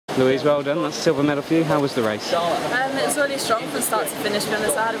Louise, well done. That's a silver medal for you. How was the race? It was really strong from start to finish, to be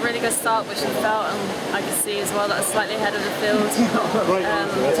honest. I had a really good start, which I felt, and I could see as well that I was slightly ahead of the field.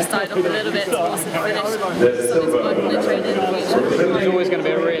 Just started off a little bit towards the finish. Something to work on in training in the future. It's always going to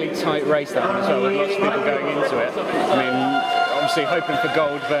be a really tight race, that one as well, with lots of people going into it. I mean, obviously hoping for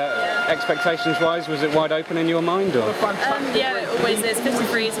gold, but expectations-wise, was it wide open in your mind? Or? Yeah, it always is.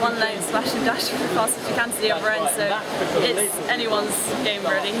 53s, one lane, splash and dash as fast as you can to the other end, so it's anyone's game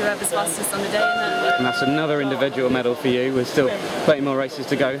really, whoever's fastest on the day. And that's another individual medal for you. We're still plenty more races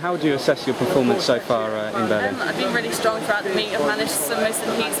to go. How would you assess your performance so far in Berlin? I've been really strong throughout the meet. I've managed to swim most of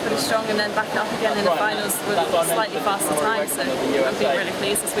the heats pretty strong and then back it up again in the finals with slightly faster time, so I've been really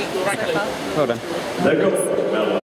pleased this week so far. Well done.